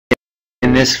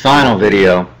this final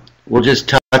video, we'll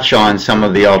just touch on some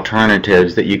of the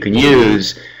alternatives that you can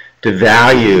use to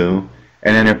value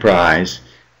an enterprise,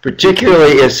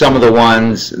 particularly if some of the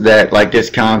ones that, like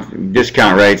discount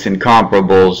rates and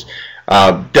comparables,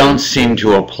 don't seem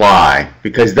to apply,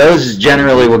 because those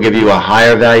generally will give you a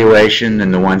higher valuation than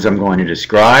the ones I'm going to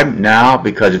describe now,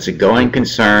 because it's a going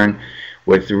concern.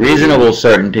 With reasonable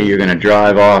certainty, you're going to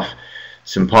drive off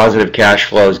some positive cash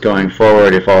flows going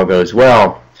forward if all goes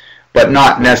well, but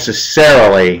not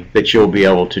necessarily that you'll be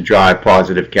able to drive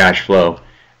positive cash flow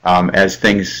as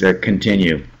things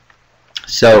continue.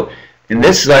 So in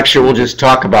this lecture, we'll just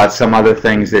talk about some other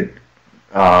things that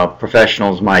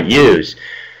professionals might use.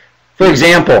 For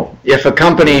example, if a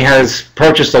company has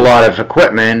purchased a lot of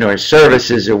equipment or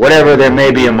services or whatever, there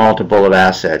may be a multiple of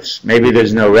assets. Maybe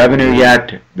there's no revenue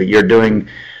yet, but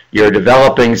you're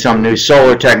developing some new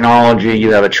solar technology.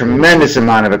 You have a tremendous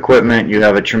amount of equipment. You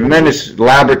have a tremendous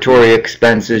laboratory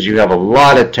expenses. You have a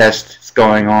lot of tests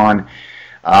going on.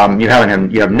 You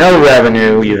have no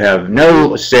revenue. You have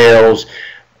no sales,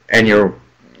 and you're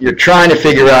trying to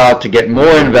figure out to get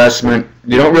more investment.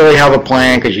 You don't really have a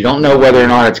plan because you don't know whether or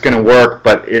not it's going to work,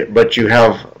 but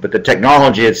the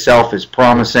technology itself is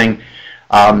promising.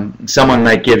 Someone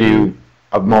might give you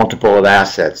a multiple of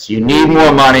assets. You need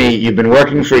more money. You've been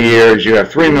working for years. You have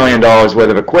 $3 million worth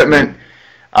of equipment,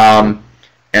 and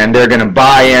they're going to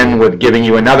buy in with giving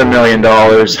you another $1 million.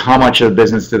 How much of the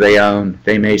business do they own?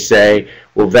 They may say,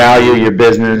 we'll value your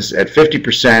business at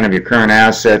 50% of your current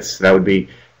assets. That would be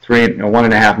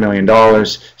 $1.5 million.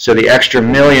 So the extra $1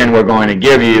 million we're going to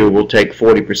give you will take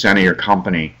 40% of your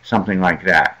company, something like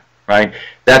that, right?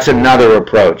 That's another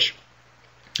approach.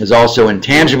 There's also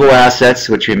intangible assets,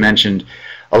 which we mentioned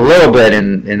a little bit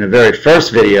in the very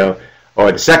first video,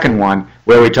 or the second one,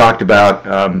 where we talked about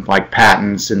like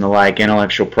patents and the like,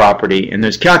 intellectual property. And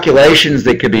there's calculations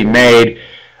that could be made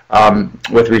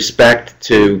with respect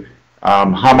to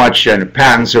how much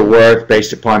patents are worth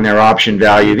based upon their option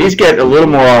value. These get a little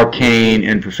more arcane,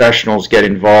 and professionals get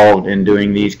involved in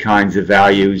doing these kinds of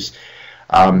values.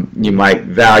 You might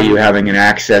value having an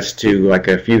access to, like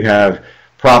if you have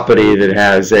property that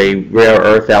has a rare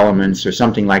earth elements or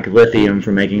something like lithium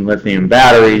for making lithium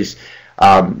batteries,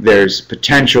 there's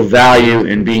potential value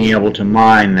in being able to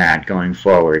mine that going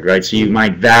forward, right? So you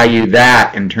might value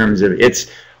that in terms of its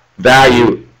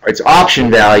value, its option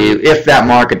value. If that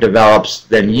market develops,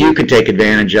 then you could take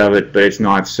advantage of it, but it's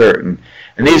not certain.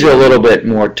 And these are a little bit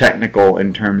more technical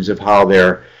in terms of how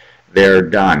they're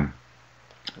done.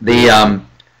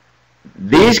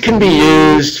 These can be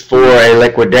used for a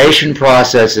liquidation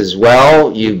process as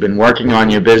well. You've been working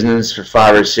on your business for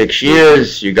 5 or 6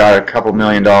 years. You got a couple $1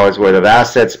 million worth of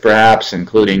assets perhaps,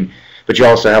 including, but you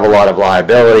also have a lot of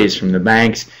liabilities from the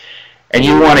banks, and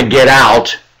you want to get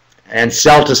out and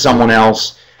sell to someone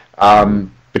else.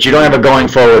 But you don't have a going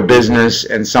forward business,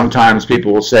 and sometimes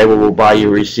people will say, well, we'll buy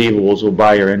your receivables, we'll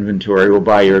buy your inventory, we'll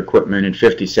buy your equipment at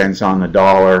 50 cents on the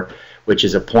dollar, which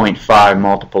is a 0.5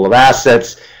 multiple of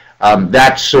assets.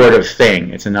 That sort of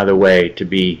thing. It's another way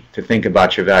to think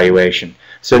about your valuation.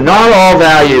 So not all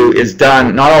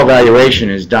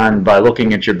valuation is done by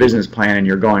looking at your business plan and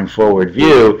your going forward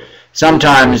view.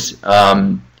 Sometimes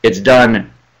it's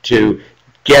done to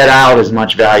get out as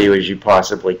much value as you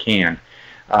possibly can.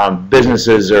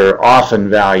 Businesses are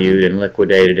often valued and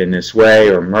liquidated in this way,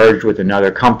 or merged with another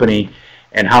company.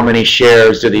 And how many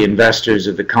shares do the investors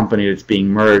of the company that's being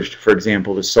merged, for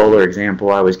example, the solar example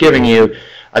I was giving you,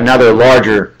 another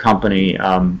larger company,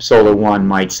 Solar One,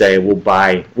 might say, we'll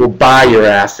buy your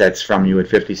assets from you at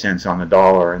 50 cents on the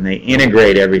dollar, and they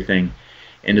integrate everything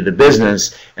into the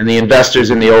business, and the investors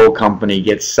in the old company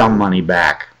get some money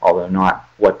back, although not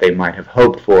what they might have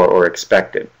hoped for or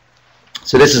expected.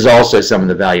 So this is also some of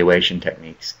the valuation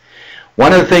techniques.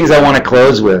 One of the things I want to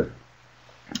close with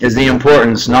is the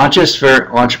importance, not just for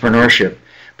entrepreneurship,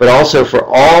 but also for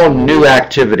all new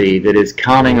activity that is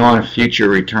counting on future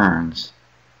returns,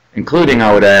 including,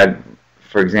 I would add,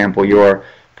 for example, your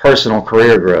personal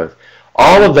career growth.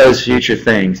 All of those future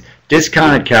things,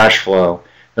 discounted cash flow,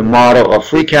 the model of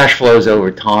free cash flows over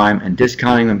time, and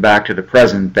discounting them back to the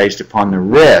present based upon the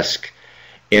risk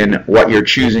in what you're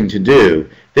choosing to do.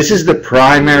 This is the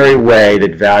primary way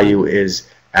that value is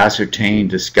ascertained,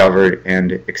 discovered,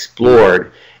 and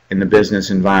explored in the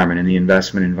business environment, in the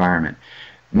investment environment.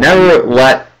 Never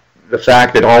let the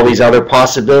fact that all these other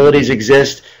possibilities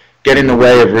exist get in the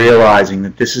way of realizing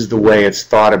that this is the way it's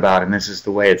thought about and this is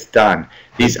the way it's done.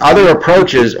 These other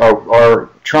approaches are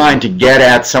trying to get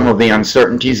at some of the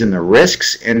uncertainties and the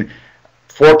risks in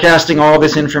forecasting all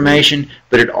this information,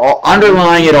 but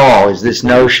underlying it all is this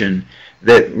notion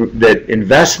that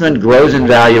investment grows in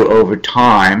value over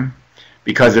time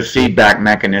because of feedback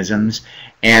mechanisms,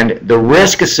 and the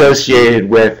risk associated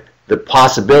with the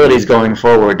possibilities going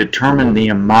forward determine the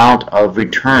amount of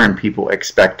return people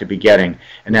expect to be getting,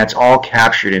 and that's all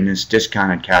captured in this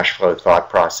discounted cash flow thought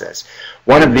process.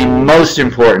 One of the most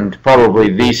important, probably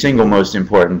the single most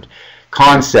important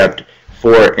concept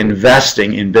for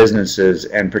investing in businesses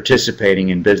and participating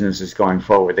in businesses going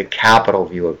forward, the capital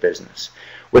view of business.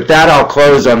 With that, I'll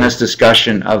close on this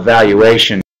discussion of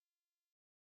valuation.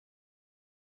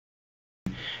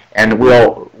 And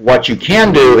what you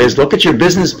can do is look at your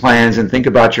business plans and think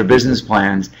about your business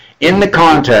plans in the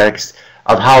context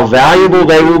of how valuable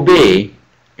they will be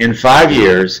in 5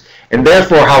 years, and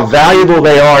therefore how valuable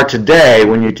they are today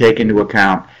when you take into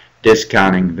account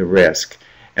discounting the risk.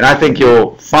 And I think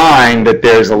you'll find that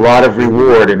there's a lot of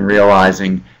reward in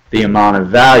realizing the amount of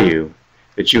value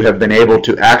that you have been able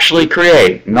to actually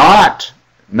create, not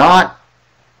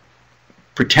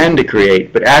pretend to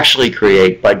create, but actually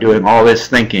create by doing all this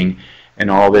thinking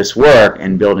and all this work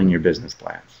and building your business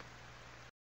plans.